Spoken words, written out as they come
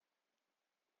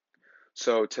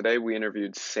So today we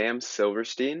interviewed Sam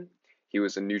Silverstein. He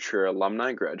was a New Trier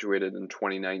alumni, graduated in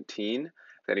 2019.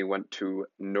 Then he went to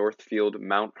Northfield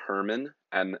Mount Herman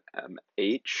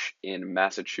MMH in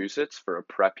Massachusetts for a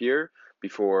prep year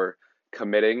before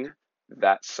committing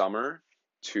that summer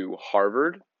to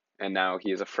Harvard. And now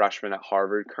he is a freshman at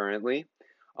Harvard currently.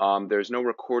 There's no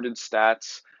recorded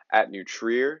stats at New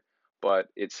Trier, but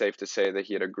it's safe to say that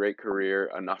he had a great career,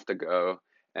 enough to go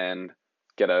and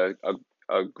get a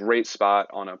great spot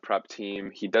on a prep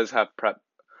team. He does have prep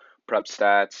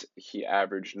stats. He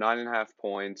averaged 9.5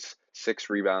 points, 6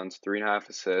 rebounds, 3.5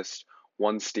 assists,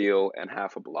 1 steal, and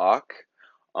half a block.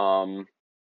 Um,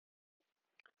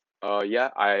 yeah,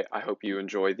 I hope you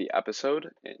enjoy the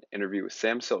episode and interview with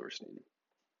Sam Silverstein.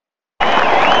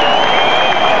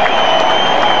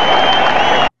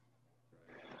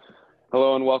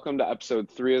 Hello and welcome to episode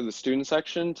 3 of the student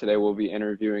section. Today we'll be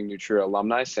interviewing New Trier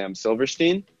alumni Sam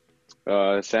Silverstein.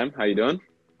 Sam, how you doing?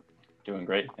 Doing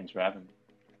great. Thanks for having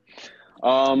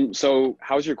me. So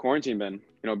how's your quarantine been,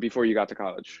 before you got to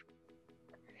college?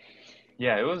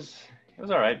 Yeah, it was all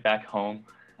right back home.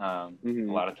 A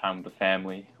lot of time with the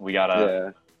family. We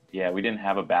got we didn't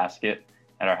have a basket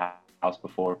at our house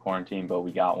before quarantine, but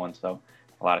we got one, so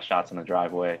a lot of shots in the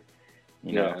driveway,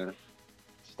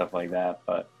 stuff like that.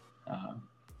 But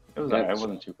it was all right. It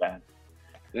wasn't too bad.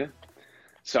 Yeah.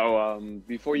 So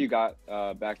before you got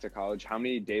back to college, how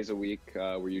many days a week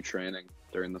were you training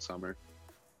during the summer?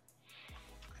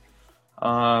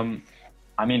 I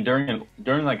mean,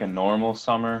 during like a normal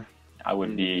summer, I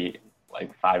would be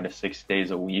like 5 to 6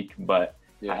 days a week, but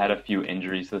I had a few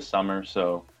injuries this summer,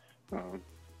 so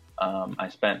I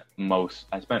spent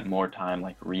more time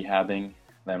like rehabbing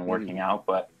than working out.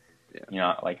 But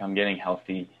like I'm getting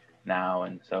healthy now,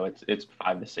 and so it's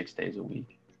 5 to 6 days a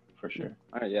week for sure.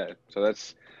 All right, yeah. So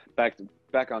that's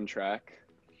back on track.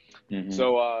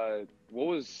 So what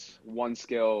was one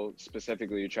skill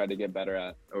specifically you tried to get better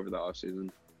at over the off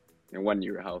season and when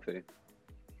you were healthy?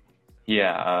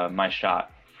 Yeah, my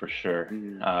shot for sure.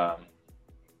 The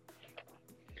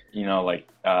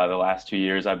last 2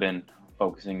 years I've been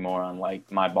focusing more on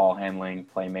like my ball handling,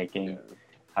 playmaking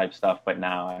type stuff. But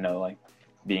now I know like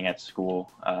being at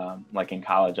school, like in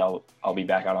college, I'll be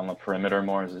back out on the perimeter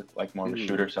more as like more of a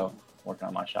shooter. So working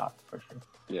on my shot for sure.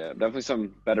 Yeah, definitely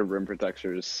some better rim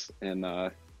protectors in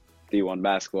D1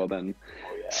 basketball than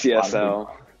CSL.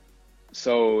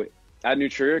 So at New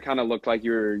Trier, it kind of looked like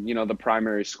you were, the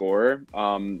primary scorer.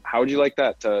 How would you like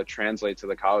that to translate to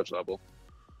the college level?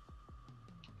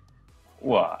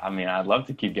 Well, I mean, I'd love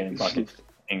to keep getting buckets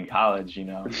in college,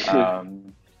 I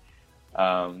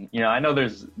know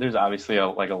there's obviously a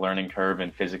learning curve,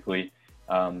 and physically,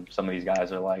 some of these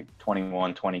guys are like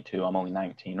 21, 22. I'm only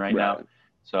 19 right now.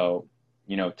 So,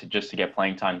 to get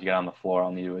playing time, to get on the floor,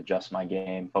 I'll need to adjust my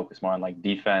game, focus more on like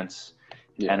defense,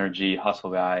 energy,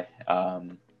 hustle guy.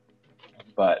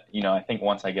 But, I think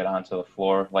once I get onto the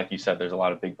floor, like you said, there's a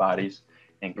lot of big bodies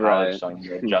in college, so I need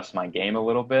to adjust my game a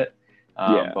little bit.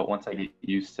 But once I get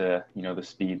used to, the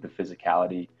speed, the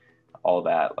physicality, all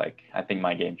that, like I think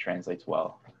my game translates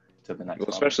well to the next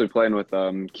level. Especially playing with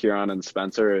Kieran and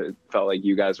Spencer, it felt like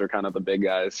you guys were kind of the big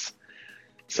guys.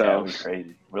 So yeah, it was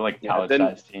crazy. We're like a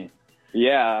college-sized team.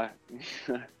 Yeah.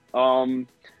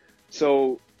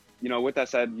 So, with that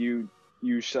said, you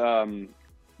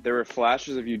there were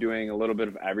flashes of you doing a little bit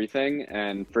of everything,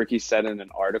 and Fricky said in an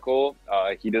article,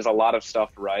 he does a lot of stuff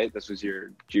right. This was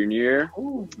your junior year.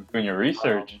 Ooh, doing your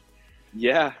research.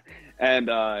 Yeah.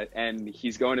 And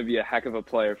he's going to be a heck of a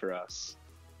player for us.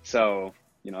 So,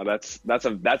 that's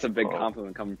a big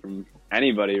compliment coming from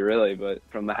anybody really, but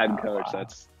from the head coach,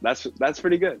 that's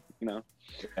pretty good,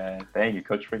 Thank you,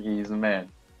 Coach Fricky. He's the man.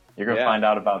 You're going to find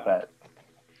out about that.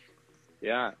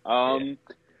 Yeah.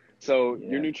 So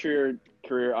your New Trier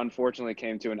career unfortunately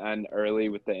came to an end early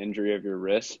with the injury of your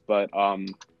wrist, but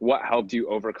what helped you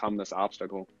overcome this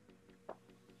obstacle?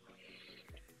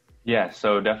 Yeah,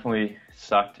 so definitely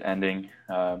sucked ending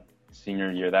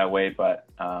senior year that way, but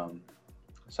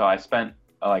so I spent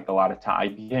like a lot of time. I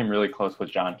became really close with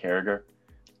John Carragher.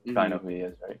 I know who he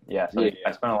is, right? Yeah, so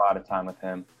I spent a lot of time with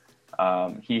him.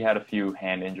 He had a few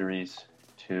hand injuries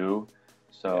too,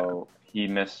 so he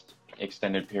missed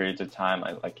extended periods of time,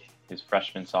 like his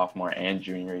freshman, sophomore, and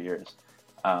junior years.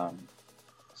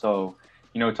 So,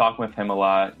 talking with him a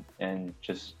lot and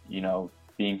just,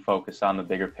 being focused on the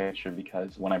bigger picture,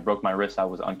 because when I broke my wrist, I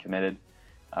was uncommitted.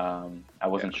 I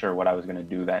wasn't sure what I was going to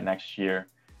do that next year.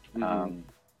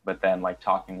 But then like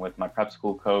talking with my prep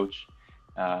school coach,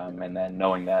 and then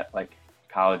knowing that like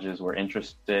colleges were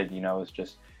interested, it was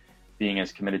just being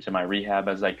as committed to my rehab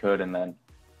as I could. And then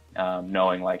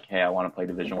knowing like, hey, I want to play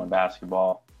Division I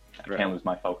basketball. I can't lose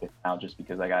my focus now just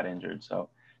because I got injured. So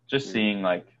just seeing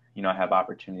like, you know, I have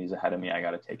opportunities ahead of me. I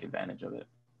got to take advantage of it.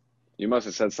 You must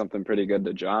have said something pretty good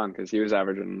to John because he was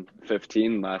averaging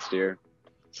 15 last year.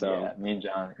 So yeah, me and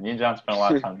John spent a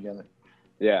lot of time together.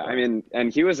 Yeah, I mean,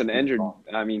 and he wasn't injured.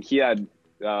 I mean, he had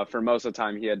for most of the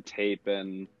time he had tape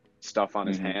and stuff on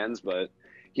his hands, but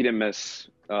he didn't miss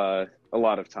a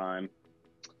lot of time.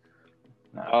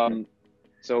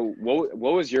 So what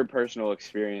was your personal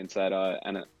experience at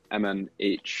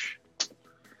MNH?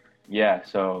 Yeah,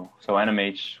 so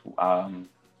NMH,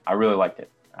 I really liked it.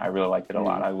 I really liked it a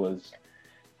lot.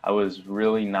 I was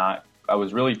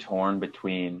really torn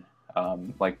between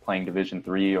like playing Division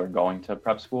III or going to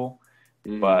prep school.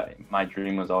 But my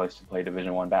dream was always to play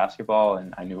Division I basketball,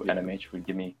 and I knew NMH would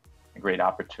give me a great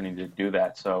opportunity to do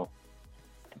that. So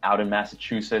out in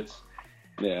Massachusetts,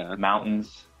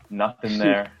 mountains, nothing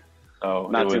there. So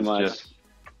Not it was too much. just,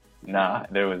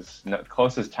 there was no,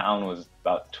 closest town was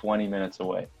about 20 minutes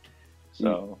away.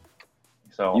 So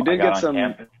you did I got get on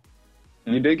campus.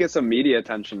 You did get some media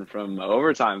attention from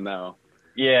Overtime though.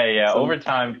 Yeah.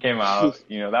 Overtime came out.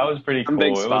 You know, that was pretty cool.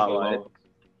 Big spotlight.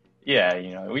 Yeah,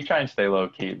 you know, we try and stay low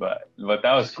key, but that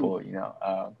was cool, you know.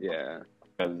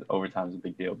 Because Overtime's a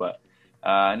big deal. But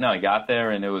no, I got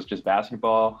there and it was just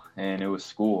basketball and it was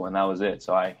school and that was it.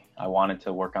 So I wanted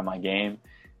to work on my game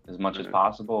as much as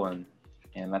possible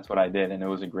and that's what I did. And it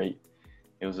was a great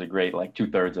like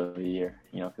 2/3 of the year,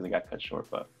 you know, because it got cut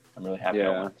short. But I'm really happy.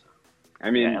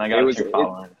 I mean, and I got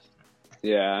followers.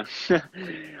 Yeah,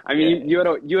 I mean, you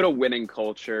had a winning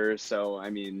culture, so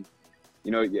I mean. You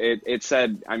know, it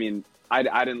said, I mean, I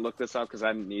didn't look this up because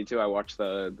I didn't need to. I watched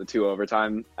the 2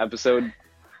 Overtime episode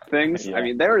things. I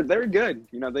mean, they were good.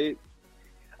 You know, they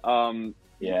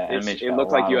it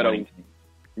looked like you had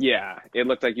it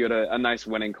looked like you had a nice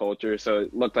winning culture. So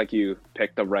it looked like you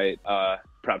picked the right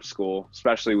prep school,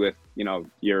 especially with, you know,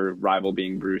 your rival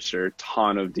being Brewster,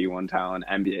 ton of D1 talent,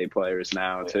 NBA players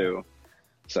now too.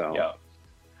 So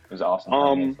it was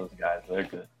awesome. Those guys, they're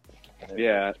good.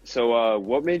 Yeah. So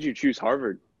what made you choose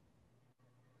Harvard?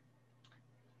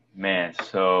 Man,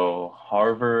 so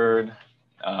Harvard,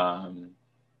 I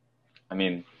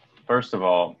mean, first of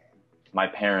all, my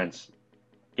parents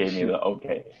gave me the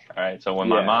okay. All right. So when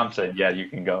my mom said, yeah, you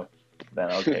can go,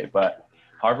 then okay. But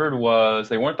Harvard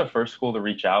they weren't the first school to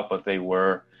reach out, but they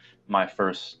were my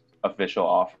first official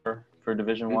offer for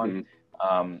Division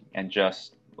I. And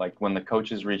just like when the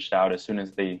coaches reached out, as soon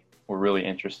as they were really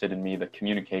interested in me, the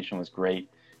communication was great.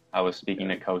 I was speaking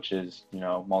to coaches, you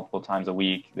know, multiple times a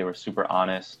week. They were super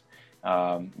honest.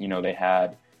 You know, they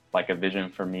had like a vision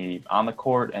for me on the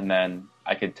court, and then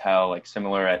I could tell, like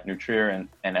similar at New Trier and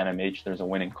NMH, there's a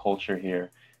winning culture here.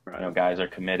 You know, guys are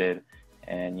committed,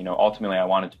 and you know, ultimately I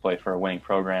wanted to play for a winning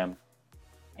program,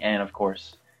 and of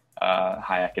course,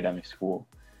 high academic school.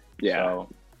 So,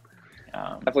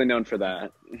 definitely known for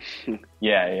that.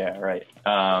 Right.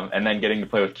 And then getting to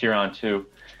play with Kieran too.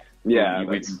 We've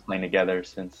been playing together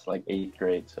since like 8th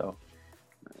grade, so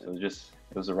it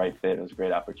was the right fit. It was a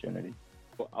great opportunity.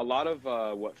 Well, a lot of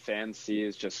what fans see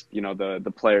is just, you know,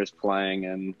 the players playing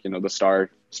and, you know, the star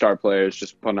players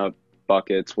just putting up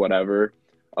buckets, whatever.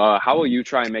 How will you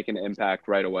try and make an impact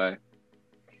right away?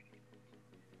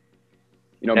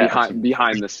 You know,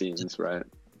 behind the scenes, right?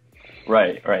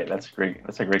 Right. That's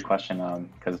a great question.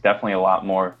 Because definitely a lot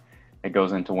more that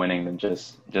goes into winning than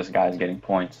just guys getting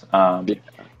points.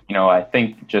 You know, I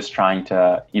think just trying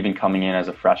to, even coming in as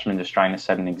a freshman, just trying to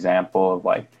set an example of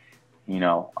like, you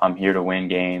know, I'm here to win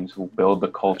games. We'll build the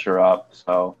culture up.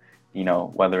 So, you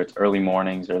know, whether it's early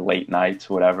mornings or late nights,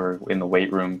 whatever, in the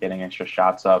weight room, getting extra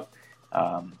shots up,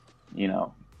 you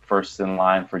know, first in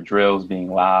line for drills,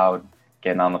 being loud,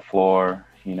 getting on the floor,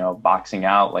 you know, boxing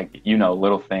out, like, you know,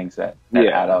 little things that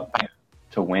add up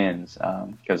to wins.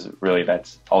 Because really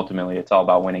that's ultimately, it's all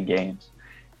about winning games.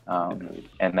 And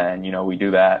then, you know, we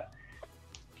do that,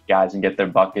 guys can get their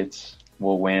buckets,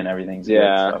 we'll win, everything's good.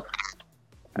 So.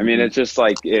 I mean, it's just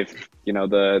like if, you know,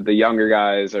 the younger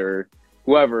guys or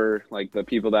whoever, like the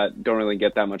people that don't really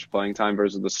get that much playing time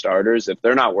versus the starters, if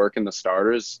they're not working the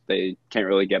starters, they can't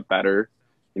really get better.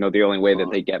 You know, the only way that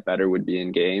they get better would be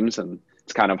in games, and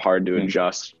it's kind of hard to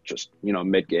adjust just, you know,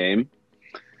 mid-game.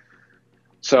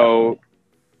 So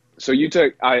you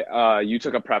took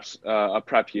a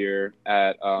prep year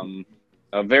at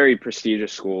a very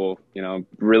prestigious school, you know,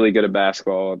 really good at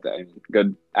basketball,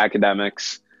 good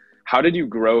academics. How did you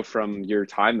grow from your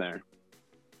time there?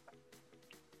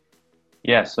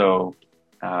 Yeah, so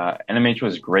NMH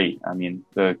was great. I mean,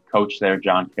 the coach there,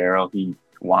 John Carroll, he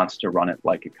wants to run it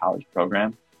like a college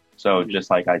program. So just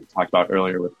like I talked about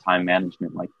earlier with time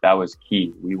management, like that was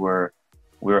key. We were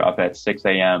we were up at 6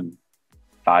 a.m.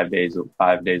 5 days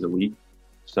a week.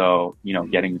 So, you know,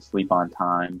 getting to sleep on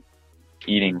time,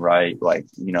 eating right, like,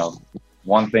 you know,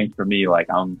 one thing for me, like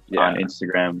I'm on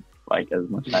Instagram like as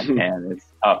much as I can. It's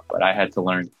tough, but I had to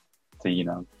learn to, you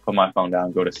know, put my phone down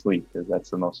and go to sleep because that's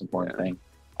the most important thing.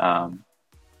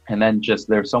 And then just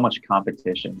there's so much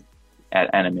competition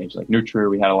at NMH. Like New Trier,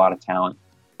 we had a lot of talent.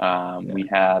 We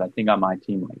had, I think on my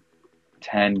team, like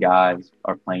 10 guys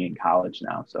are playing in college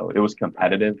now. So it was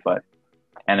competitive, but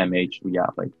NMH, we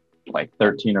got like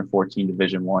 13 or 14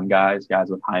 Division I guys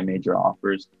with high major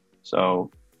offers. So,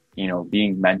 you know,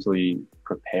 being mentally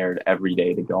prepared every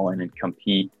day to go in and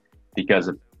compete, because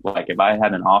if I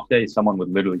had an off day, someone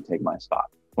would literally take my spot.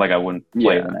 Like I wouldn't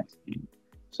play the next team.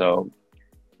 So,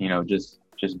 you know, just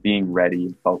being ready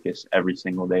and focused every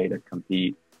single day to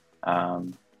compete.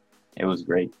 It was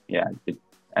great. Yeah,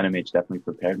 NMH definitely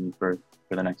prepared me for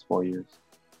the next 4 years.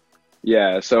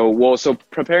 Yeah. So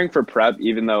preparing for prep,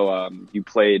 even though you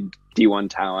played D1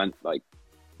 talent like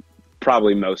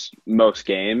probably most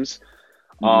games,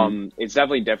 it's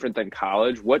definitely different than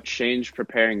college. What changed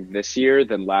preparing this year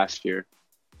than last year?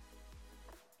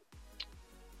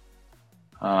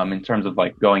 In terms of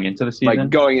like going into the season?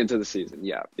 Like going into the season,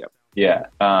 yeah.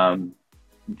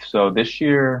 So this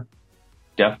year,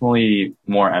 definitely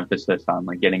more emphasis on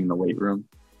like getting in the weight room.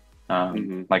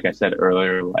 Like I said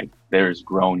earlier, like there's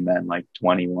grown men like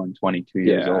 21, 22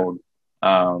 years old.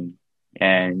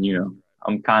 And you know,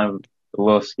 I'm kind of a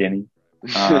little skinny.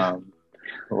 So I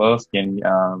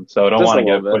don't want to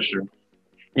get pushed.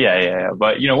 Yeah.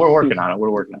 But you know, we're working on it.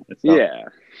 So,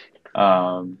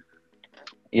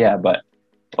 but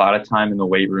a lot of time in the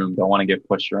weight room, don't want to get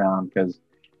pushed around because,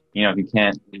 you know, if you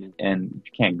can't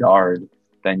guard,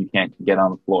 then you can't get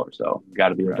on the floor. So you got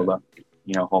to be able to,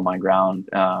 you know, hold my ground.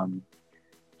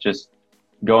 Just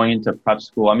going into prep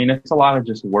school, I mean, it's a lot of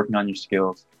just working on your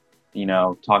skills, you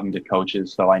know, talking to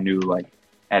coaches. So I knew like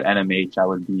at NMH, I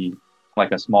would be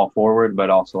like a small forward, but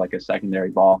also like a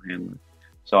secondary ball handler.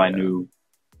 So I knew,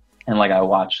 and like I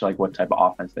watched like what type of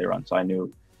offense they run. So I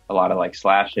knew a lot of like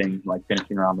slashing, like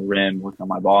finishing around the rim, working on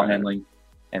my ball handling.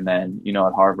 And then, you know,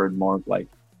 at Harvard, more of like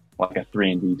a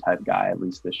 3-and-D type guy, at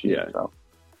least this year.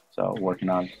 So working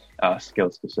on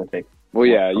skill specific. Well,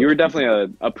 yeah, you were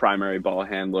definitely a primary ball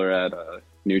handler at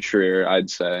New Trier, I'd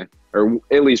say, or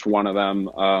at least one of them.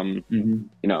 You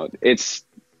know,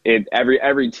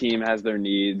 every team has their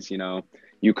needs. You know,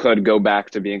 you could go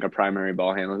back to being a primary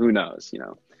ball handler. Who knows? You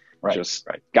know,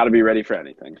 got to be ready for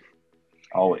anything.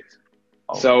 Always.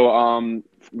 So,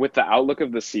 with the outlook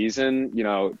of the season, you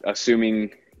know,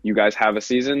 assuming you guys have a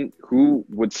season, who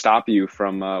would stop you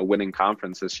from winning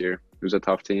conference this year? Who's a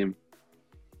tough team?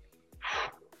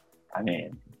 I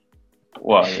mean,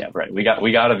 well, yeah, right. We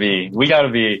gotta be,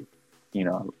 you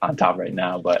know, on top right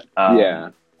now. But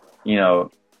you know,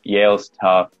 Yale's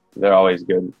tough. They're always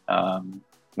good.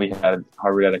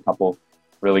 Harvard had a couple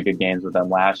really good games with them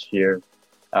last year.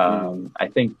 I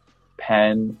think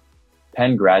Penn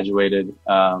graduated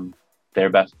their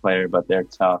best player, but they're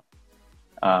tough.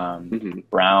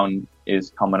 Brown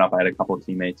is coming up. I had a couple of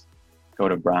teammates go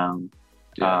to Brown.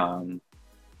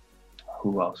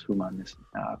 Who else? Who am I missing?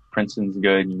 Princeton's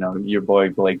good. You know, your boy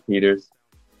Blake Peters.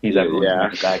 He's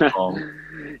everyone's back home.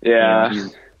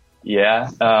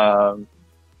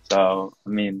 So I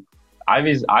mean,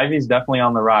 Ivy's definitely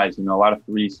on the rise. You know, a lot of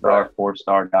 3-star,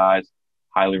 4-star guys,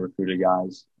 highly recruited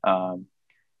guys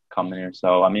coming here.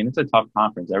 So I mean, it's a tough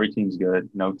conference. Every team's good.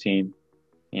 No team,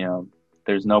 you know,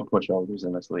 there's no pushovers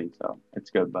in this league, so it's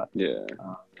good. But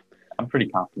I'm pretty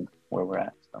confident where we're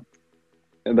at. So.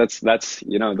 And that's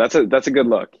you know, that's a good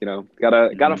look. You know,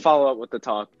 gotta follow up with the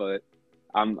talk, but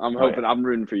I'm hoping I'm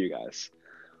rooting for you guys.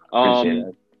 Appreciate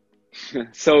it.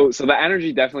 So the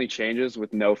energy definitely changes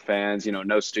with no fans. You know,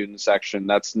 no student section.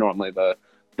 That's normally the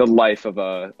life of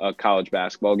a college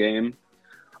basketball game.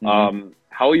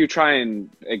 How will you try and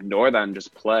ignore that and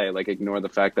just play? Like ignore the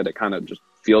fact that it kind of just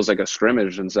feels like a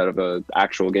scrimmage instead of an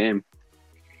actual game.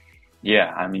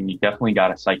 Yeah, I mean, you definitely got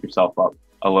to psych yourself up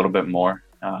a little bit more.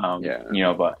 You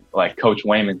know, but like Coach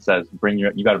Wayman says,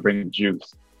 you got to bring the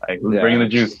juice. Like who's bringing the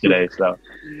juice today? So,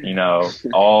 you know,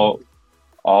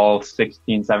 all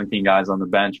 16, 17 guys on the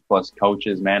bench plus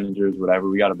coaches, managers, whatever,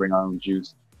 we got to bring our own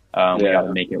juice. We got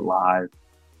to make it live.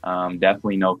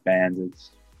 Definitely no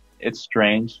fans. It's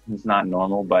strange. It's not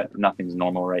normal, but nothing's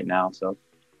normal right now. So,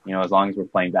 you know, as long as we're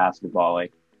playing basketball,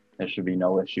 like there should be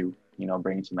no issue, you know,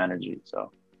 bringing some energy.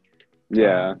 So,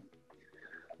 yeah.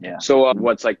 So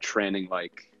what's like training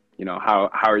like, you know,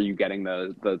 how are you getting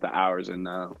the hours in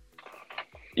now?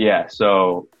 Yeah.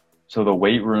 So the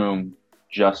weight room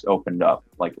just opened up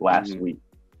like last week.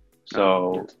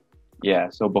 So, Yeah,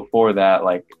 so before that,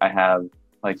 like I have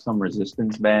like some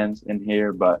resistance bands in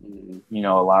here, but a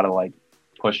lot of like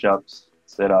push-ups,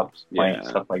 sit-ups, planks, Yeah,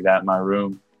 stuff like that in my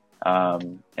room.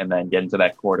 And then get into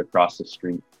that court across the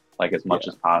street like as much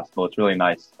yeah. as possible. It's really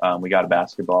nice. We got a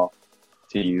basketball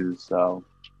to use, so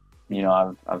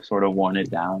I've sort of worn it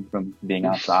down from being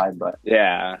outside, but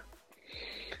Yeah.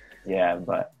 yeah,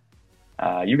 but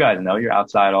you guys know you're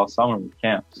outside all summer with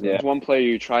camp. So. Yeah. One player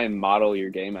you try and model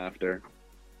your game after.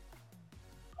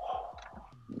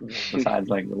 Besides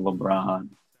like LeBron,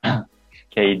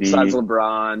 KD. Besides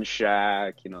LeBron,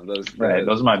 Shaq, those Right, guys.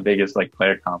 those are my biggest like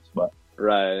player comps, but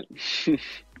Right.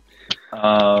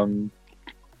 um,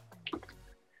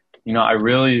 I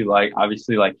really like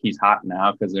obviously like he's hot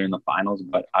now because they're in the finals,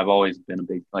 but I've always been a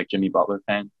big like Jimmy Butler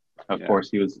fan. Of course,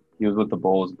 he was with the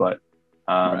Bulls, but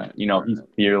Right. he's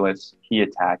fearless. He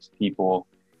attacks people,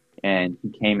 and he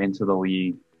came into the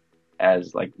league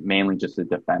as like mainly just a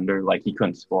defender. Like he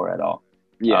couldn't score at all.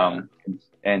 Yeah.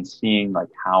 And seeing like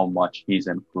how much he's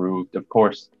improved. Of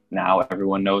course, now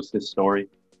everyone knows his story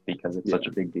because it's such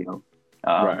a big deal.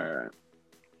 Right.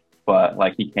 But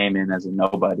like he came in as a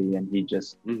nobody and he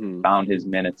just Mm-hmm. found his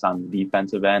minutes on the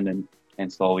defensive end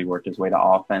and slowly worked his way to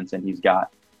offense. And he's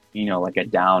got, like a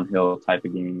downhill type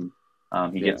of game.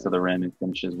 He gets to the rim and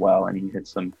finishes well, and he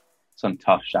hits some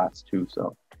tough shots too.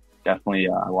 So definitely,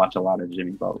 I watch a lot of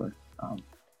Jimmy Butler.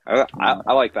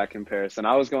 I like that comparison.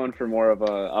 I was going for more of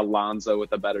a Alonzo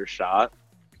with a better shot.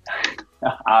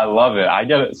 I love it. I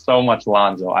get it so much,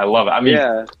 Lonzo. I love it. I mean,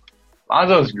 Yeah.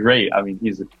 Lonzo's great. I mean,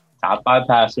 he's a top 5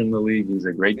 passer in the league. He's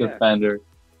a great defender,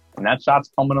 and that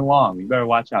shot's coming along. You better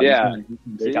watch out. Yeah.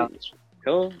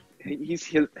 He's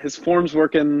His form's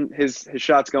working. His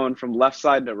shot's going from left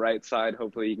side to right side.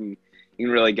 Hopefully, he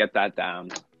can really get that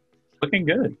down. looking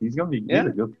good. He's gonna be. He's a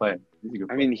good player. He's a good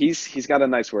player. I mean, he's got a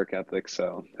nice work ethic,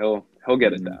 so he'll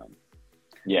get it down.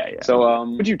 Yeah. So,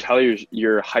 what would you tell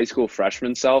your high school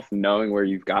freshman self, knowing where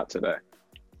you've got today?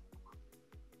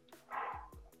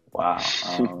 Wow.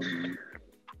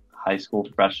 High school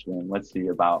freshman. Let's see,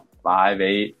 about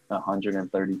 5'8",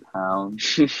 130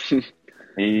 pounds.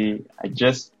 I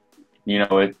just,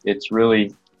 it's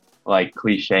really like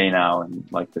cliche now, and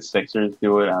like the Sixers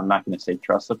do it. I'm not going to say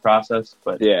trust the process,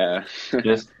 but yeah,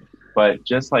 just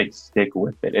like stick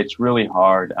with it. It's really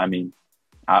hard. I mean,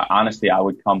 honestly, I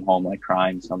would come home like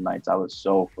crying some nights. I was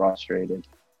so frustrated.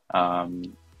 I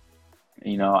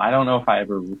don't know if I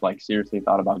ever like seriously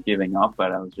thought about giving up,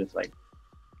 but I was just like,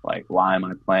 why am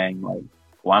I playing? Like,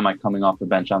 why am I coming off the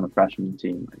bench on the freshman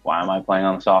team? Like, why am I playing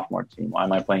on the sophomore team? Why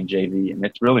am I playing JV? And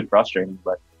it's really frustrating,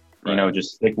 but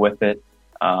just stick with it.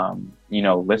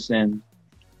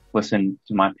 Listen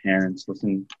to my parents,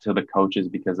 listen to the coaches,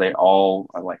 because they all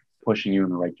are like pushing you in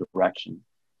the right direction.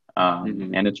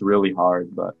 And it's really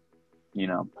hard, but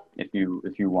if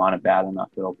you want it bad enough,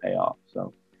 it'll pay off.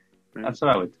 So that's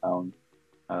what I would tell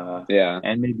them.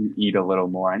 And maybe eat a little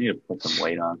more. I need to put some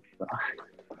weight on. So.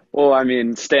 Well, I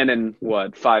mean, standing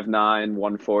 5'9",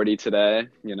 140 today,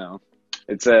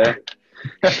 it's a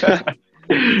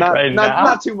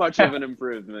not too much of an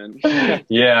improvement.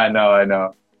 Yeah, I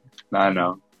know.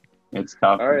 It's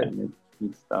tough. All right. Man.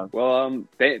 It's tough. Well,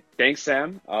 thanks,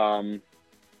 Sam.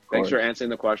 Thanks for answering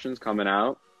the questions, coming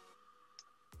out.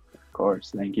 Of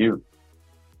course. Thank you.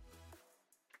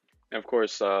 And of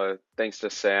course, thanks to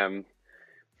Sam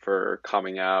for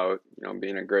coming out,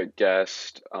 being a great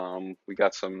guest. We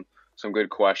got some good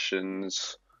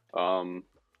questions.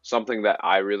 Something that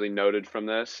I really noted from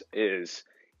this is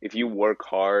if you work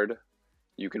hard,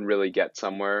 you can really get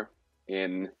somewhere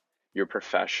in your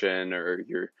profession or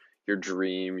your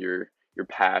dream, your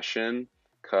passion.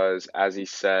 Because as he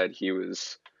said, he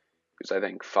was I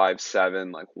think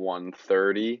 5'7", like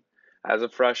 130 as a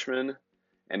freshman,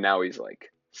 and now he's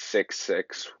like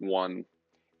 6'6",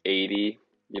 180.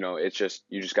 It's just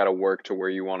you just got to work to where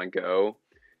you want to go,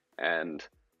 and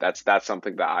that's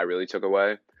something that I really took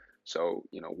away. So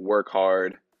work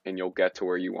hard and you'll get to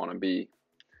where you want to be.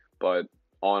 But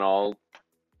all in all,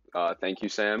 thank you,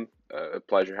 Sam. A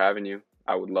pleasure having you.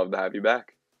 I would love to have you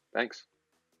back. Thanks.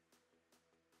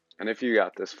 And if you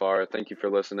got this far, thank you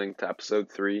for listening to episode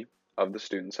 3 of the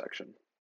student section.